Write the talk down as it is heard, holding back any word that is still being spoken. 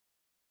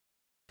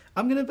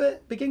I'm going to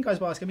begin, guys,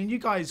 by asking, I mean, you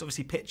guys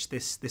obviously pitched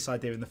this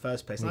idea in the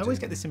first place, and I always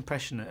get this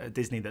impression at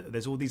Disney that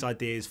there's all these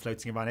ideas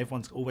floating around.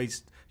 Everyone's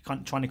always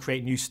trying to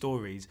create new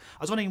stories.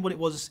 I was wondering what it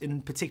was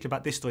in particular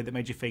about this story that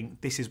made you think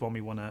this is one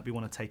we want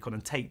to take on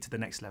and take to the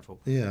next level.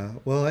 Yeah,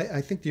 well,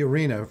 I think the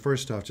arena,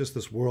 first off, just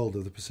this world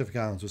of the Pacific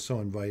Islands was so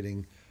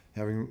inviting.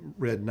 Having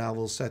read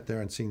novels set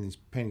there and seeing these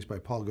paintings by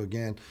Paul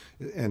Gauguin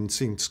and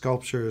seeing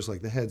sculptures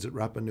like the heads at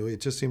Rapa Nui,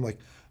 it just seemed like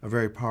a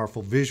very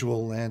powerful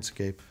visual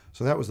landscape.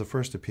 So that was the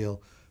first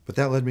appeal. But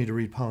that led me to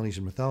read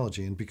Polynesian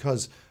mythology. And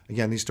because,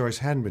 again, these stories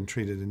hadn't been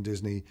treated in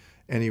Disney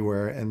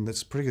anywhere, and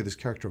particularly this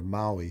character of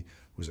Maui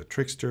was a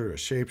trickster, a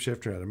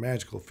shapeshifter, had a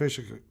magical fish.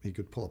 He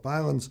could pull up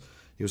islands.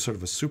 He was sort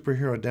of a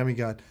superhero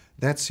demigod.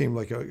 That seemed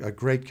like a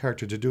great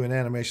character to do in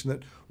animation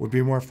that would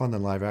be more fun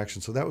than live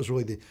action. So that was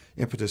really the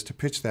impetus to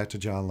pitch that to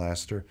John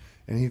Lasseter.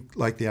 And he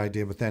liked the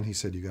idea, but then he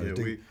said, you got to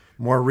do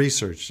more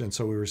research. And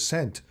so we were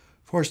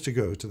forced to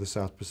go to the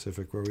South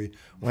Pacific, where we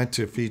went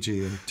to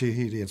Fiji and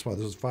Tahiti and so on.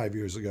 This was 5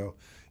 years ago.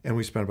 And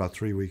we spent about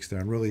 3 weeks there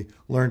and really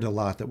learned a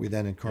lot that we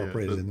then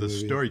incorporated in the movie.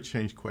 The story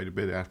changed quite a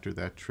bit after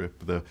that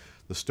trip. The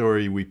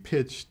story we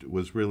pitched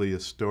was really a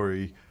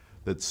story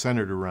that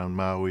centered around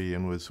Maui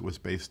and was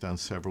based on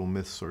several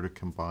myths sort of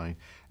combined.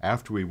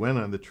 After we went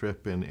on the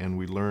trip and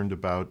we learned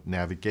about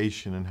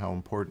navigation and how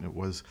important it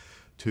was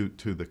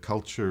to the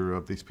culture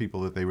of these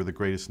people, that they were the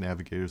greatest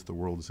navigators the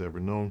world has ever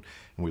known.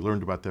 And we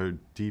learned about their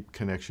deep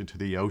connection to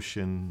the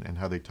ocean and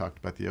how they talked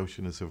about the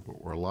ocean as if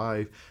it were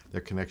alive,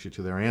 their connection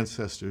to their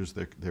ancestors,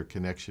 their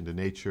connection to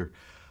nature.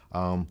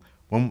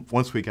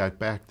 Once we got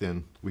back,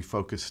 then we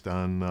focused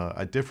on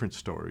a different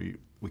story.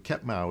 We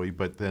kept Maui,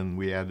 but then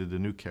we added a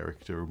new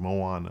character,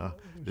 Moana,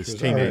 this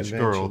teenage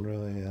girl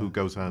who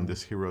goes on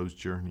this hero's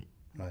journey.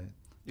 Right.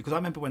 Because I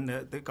remember when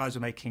the guys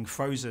were making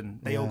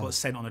Frozen, they all got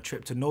sent on a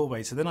trip to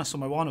Norway. So then I saw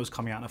Moana was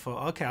coming out, and I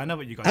thought, okay, I know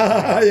what you guys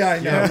are doing. Yeah, I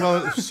know. Yeah,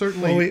 well,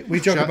 certainly. Well,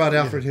 we joke about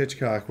Alfred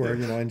Hitchcock, where,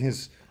 in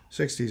his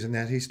 60s and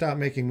that, he stopped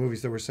making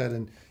movies that were set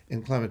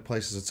in climate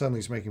places, and suddenly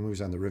he's making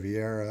movies on the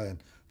Riviera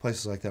and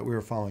places like that. We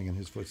were following in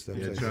his footsteps.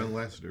 Yeah, John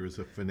Lasseter is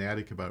a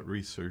fanatic about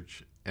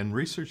research, and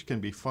research can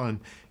be fun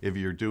if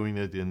you're doing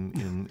it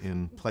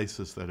in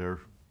places that are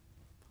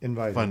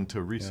inviting, fun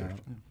to research.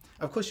 Yeah.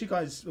 Of course, you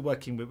guys are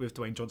working with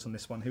Dwayne Johnson on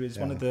this one, who is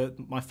one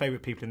of my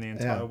favourite people in the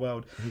entire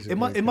world.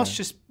 It must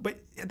just, but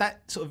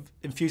that sort of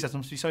enthusiasm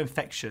must be so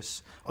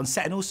infectious on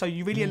set, and also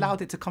you really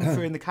allowed it to come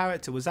through in the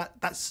character.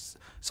 that's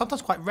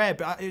sometimes quite rare,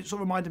 but it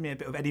sort of reminded me a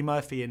bit of Eddie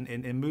Murphy in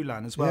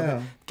Mulan as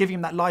well, giving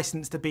him that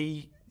license to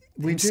be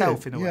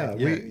himself in a way.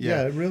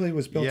 It really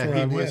was built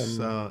around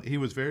him. He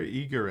was very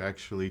eager,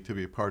 actually, to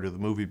be a part of the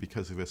movie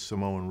because of his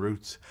Samoan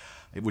roots,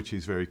 which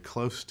he's very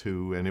close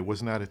to, and it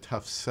was not a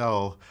tough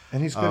sell.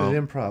 And he's good at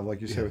improv,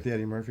 like you said, with the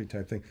Eddie Murphy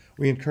type thing.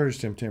 We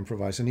encouraged him to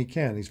improvise, and he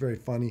can. He's very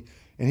funny,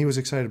 and he was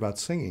excited about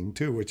singing,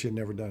 too, which he had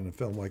never done in a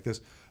film like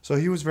this. So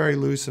he was very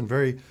loose and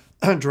very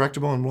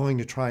directable and willing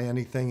to try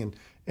anything,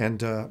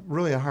 and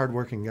really a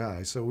hard-working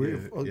guy. So we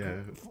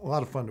a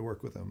lot of fun to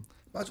work with him.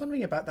 I was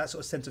wondering about that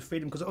sort of sense of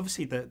freedom, because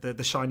obviously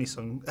the Shiny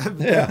song by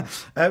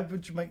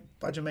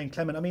Jermaine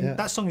Clement, I mean,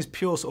 that song is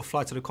pure sort of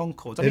Flight of the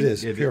Conchords. I mean, it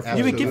is pure.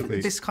 You were given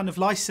this kind of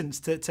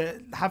license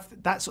to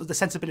have that sort of the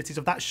sensibilities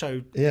of that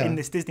show in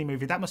this Disney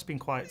movie. That must have been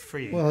quite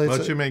freeing. Well,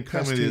 Jermaine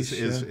Clement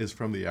is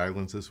from the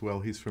islands as well.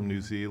 He's from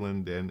New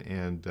Zealand,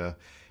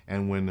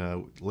 and when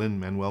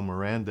Lin-Manuel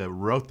Miranda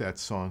wrote that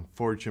song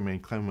for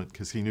Jermaine Clement,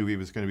 because he knew he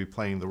was going to be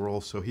playing the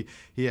role, so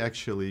he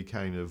actually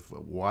kind of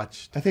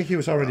watched. I think he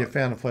was already a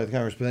fan of Flight of the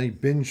Conchords, but then he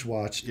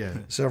binge-watched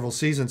several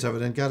seasons of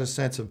it and got a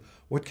sense of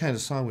what kind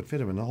of song would fit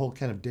him. And the whole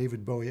kind of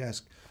David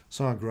Bowie-esque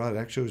song grew out. It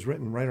actually was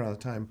written right around the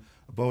time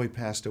Bowie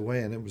passed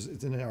away, and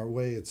it's in our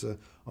way. It's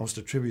almost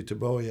a tribute to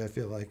Bowie, I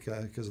feel like,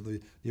 because of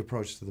the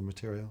approach to the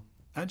material.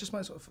 And just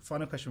my sort of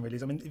final question really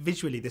is, I mean,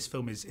 visually this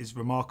film is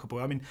remarkable.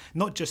 I mean,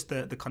 not just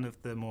the kind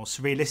of the more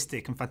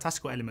surrealistic and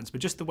fantastical elements, but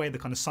just the way the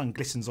kind of sun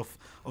glistens off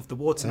the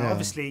water. Now,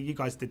 obviously, you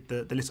guys did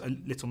the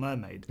Little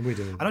Mermaid. We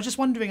did. And I was just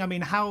wondering, I mean,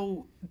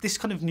 how this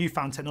kind of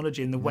newfound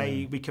technology and the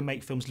way we can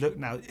make films look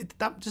now,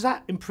 does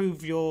that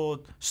improve your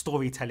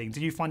storytelling? Do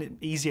you find it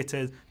easier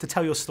to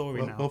tell your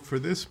story now? Well, for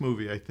this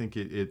movie, I think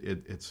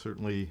it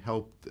certainly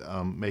helped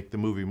make the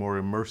movie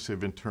more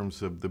immersive in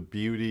terms of the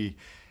beauty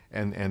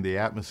and the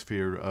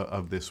atmosphere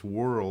of this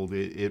world.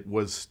 It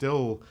was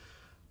still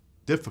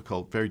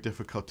difficult, very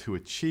difficult to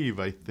achieve,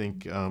 I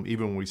think,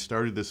 even when we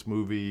started this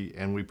movie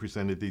and we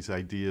presented these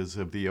ideas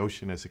of the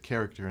ocean as a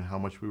character and how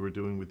much we were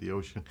doing with the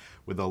ocean,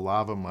 with the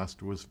lava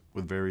monster, with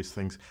various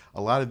things.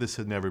 A lot of this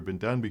had never been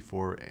done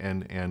before,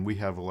 and we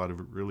have a lot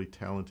of really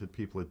talented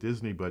people at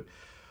Disney, but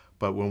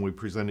when we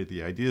presented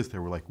the ideas, they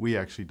were like, we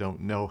actually don't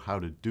know how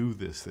to do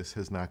this. This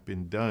has not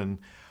been done.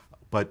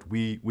 But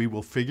we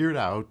will figure it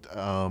out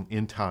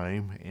in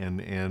time,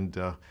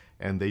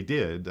 and they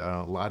did.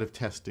 A lot of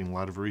testing, a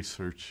lot of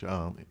research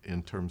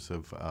in terms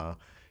of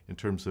in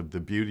terms of the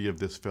beauty of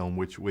this film,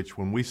 which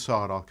when we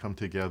saw it all come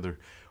together,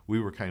 we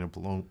were kind of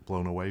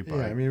blown away by.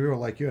 Yeah, I mean, we were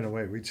like you in a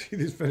way. We'd see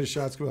these finished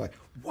shots, go like,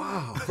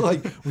 wow,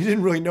 like we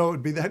didn't really know it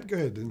would be that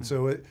good, and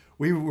so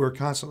we were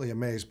constantly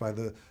amazed by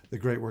the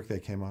great work they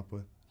came up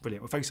with.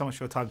 Brilliant. Well, thanks so much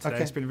for your time today.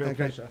 Okay. It's been a real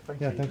pleasure.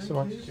 Thank you. Thanks so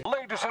much.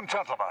 Ladies and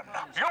gentlemen,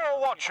 you're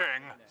watching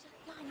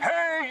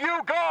Hey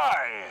You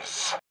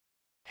Guys!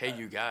 Hey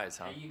You Guys,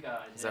 huh? Hey, you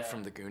guys. Is that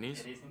from the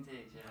Goonies? It is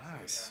indeed, yeah.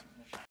 Nice.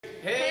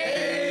 Hey!